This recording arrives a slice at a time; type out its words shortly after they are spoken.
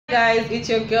Guys, it's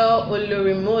your girl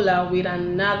Olorimola with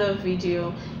another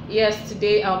video. Yes,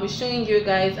 today I'll be showing you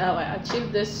guys how I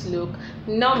achieve this look.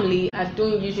 Normally I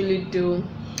don't usually do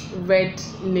red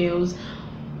nails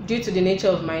due to the nature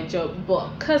of my job, but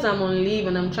because I'm on leave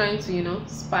and I'm trying to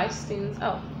spice things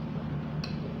up,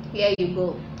 here you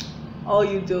go. All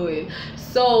you doing.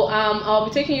 So I'll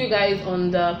be taking you guys on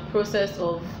the process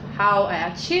of how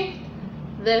I achieved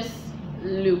this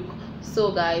look.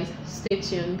 So guys, stay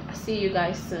tuned. I'll see you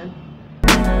guys soon.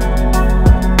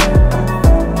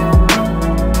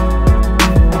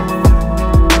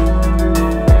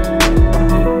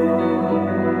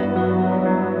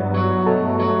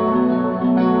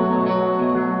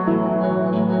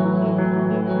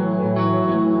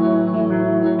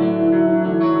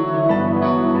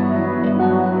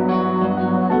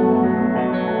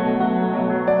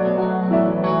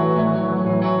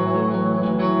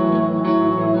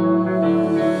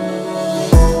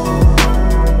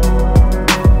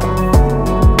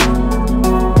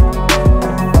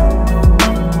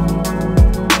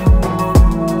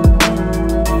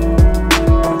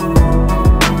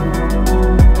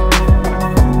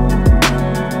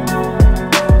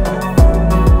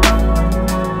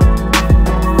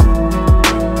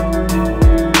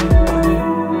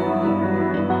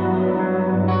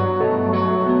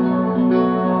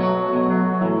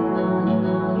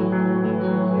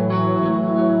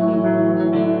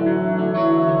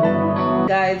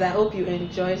 Guys, I hope you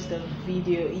enjoyed the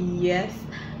video. Yes,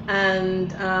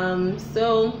 and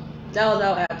so that was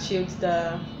how I achieved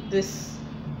this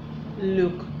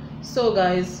look. So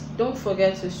guys, don't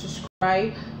forget to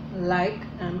subscribe, like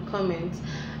and comment,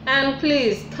 and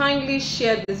please kindly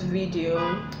share this video.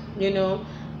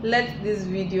 Let this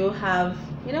video have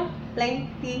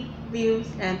plenty views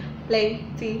and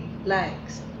plenty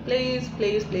likes. Please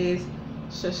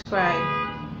subscribe.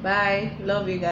 Bye, love you guys.